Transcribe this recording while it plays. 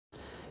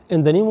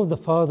In the name of the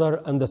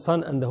Father, and the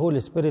Son, and the Holy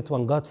Spirit,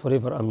 one God,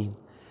 forever. Amen.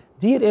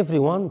 Dear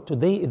everyone,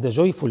 today is the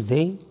joyful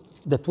day,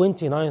 the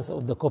 29th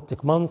of the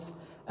Coptic month,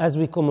 as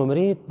we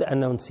commemorate the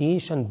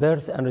Annunciation,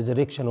 birth, and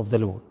resurrection of the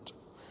Lord.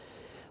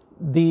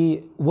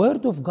 The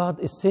Word of God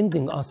is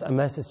sending us a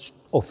message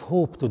of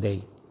hope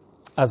today.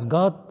 As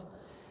God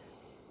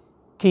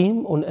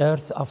came on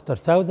earth after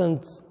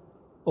thousands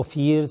of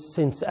years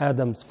since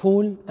Adam's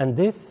fall and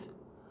death,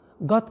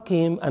 God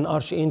came, and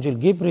Archangel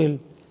Gabriel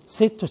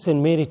said to Saint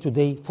Mary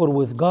today, for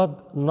with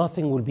God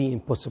nothing will be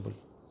impossible.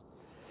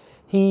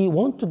 He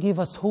wants to give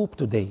us hope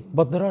today,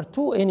 but there are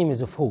two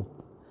enemies of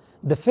hope.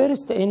 The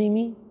first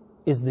enemy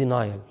is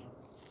denial.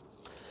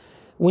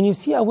 When you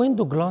see a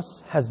window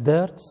glass has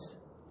dirts,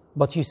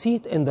 but you see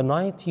it in the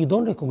night, you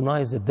don't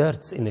recognize the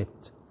dirts in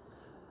it.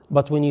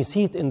 But when you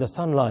see it in the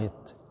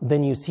sunlight,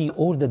 then you see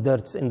all the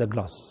dirts in the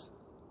glass.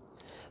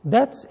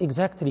 That's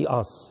exactly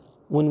us.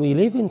 When we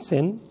live in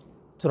sin,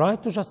 try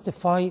to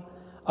justify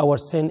our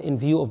sin in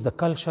view of the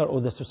culture or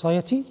the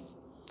society,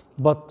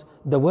 but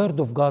the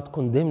Word of God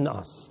condemns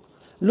us.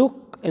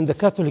 Look, in the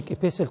Catholic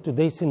epistle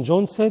today, St.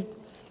 John said,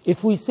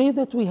 if we say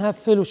that we have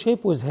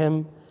fellowship with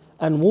him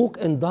and walk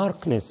in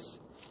darkness,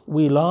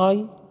 we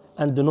lie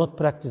and do not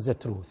practice the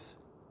truth.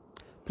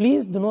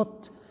 Please do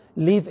not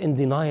live in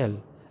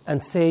denial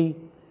and say,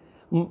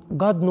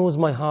 God knows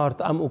my heart,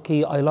 I'm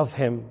okay, I love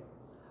him.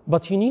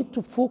 But you need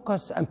to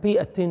focus and pay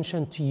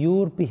attention to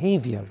your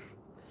behavior.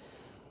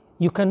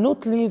 You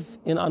cannot live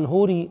in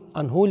unholy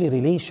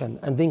relation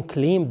and then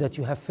claim that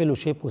you have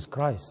fellowship with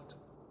Christ.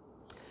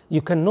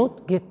 You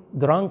cannot get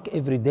drunk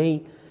every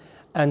day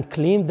and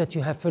claim that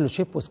you have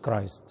fellowship with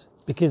Christ.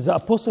 Because the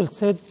apostle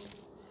said,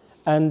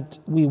 and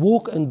we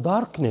walk in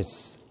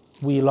darkness,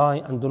 we lie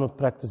and do not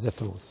practice the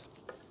truth.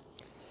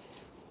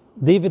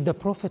 David the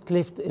prophet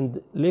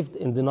lived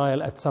in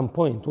denial at some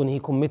point when he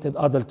committed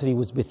adultery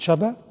with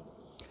Bathsheba,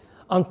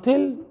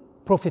 until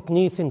Prophet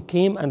Nathan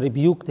came and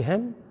rebuked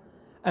him.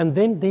 And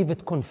then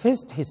David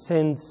confessed his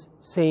sins,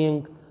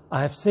 saying,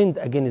 I have sinned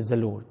against the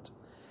Lord.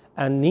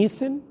 And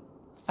Nathan,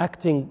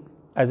 acting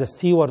as a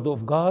steward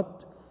of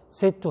God,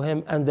 said to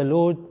him, and the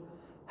Lord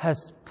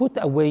has put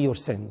away your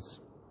sins.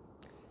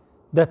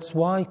 That's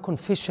why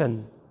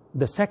confession,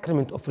 the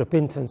sacrament of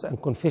repentance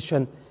and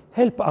confession,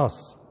 help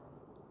us.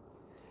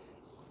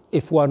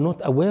 If we are not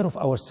aware of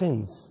our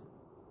sins,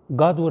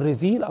 God will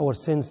reveal our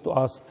sins to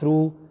us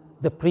through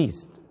the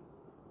priest.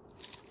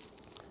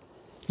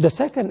 The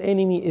second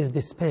enemy is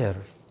despair.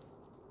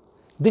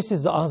 This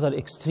is the other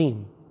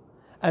extreme.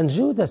 And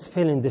Judas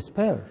fell in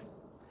despair.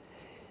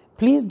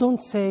 Please don't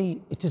say,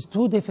 it is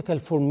too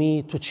difficult for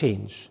me to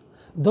change.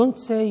 Don't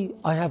say,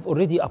 I have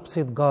already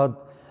upset God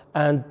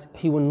and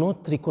he will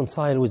not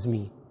reconcile with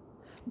me.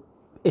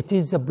 It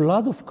is the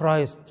blood of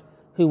Christ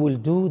who will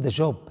do the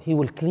job. He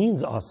will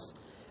cleanse us.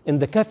 In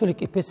the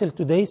Catholic epistle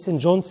today, St.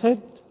 John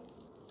said,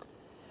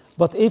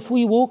 but if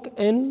we walk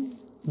in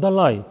the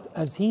light,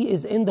 as he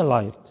is in the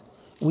light,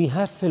 we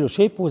have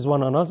fellowship with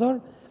one another,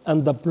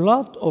 and the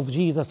blood of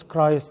Jesus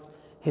Christ,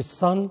 his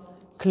Son,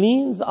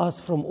 cleans us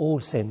from all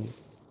sin.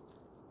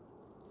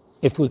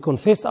 If we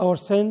confess our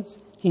sins,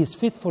 he is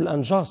faithful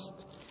and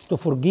just to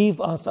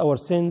forgive us our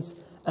sins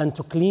and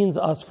to cleanse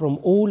us from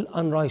all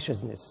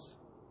unrighteousness.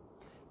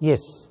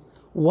 Yes,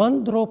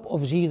 one drop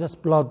of Jesus'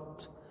 blood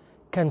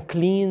can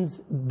cleanse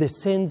the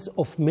sins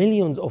of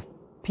millions of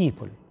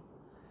people.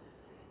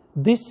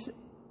 This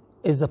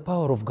is the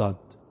power of God.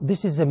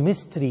 This is a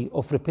mystery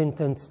of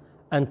repentance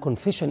and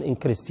confession in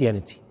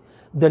Christianity.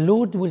 The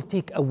Lord will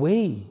take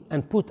away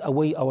and put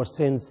away our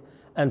sins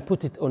and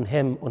put it on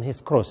him, on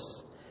his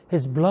cross.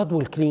 His blood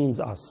will cleanse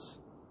us.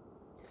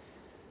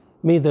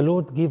 May the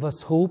Lord give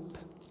us hope,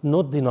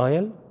 not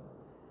denial,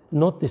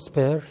 not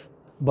despair,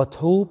 but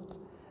hope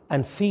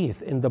and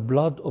faith in the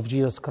blood of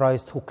Jesus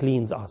Christ who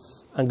cleans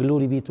us. And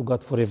glory be to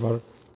God forever.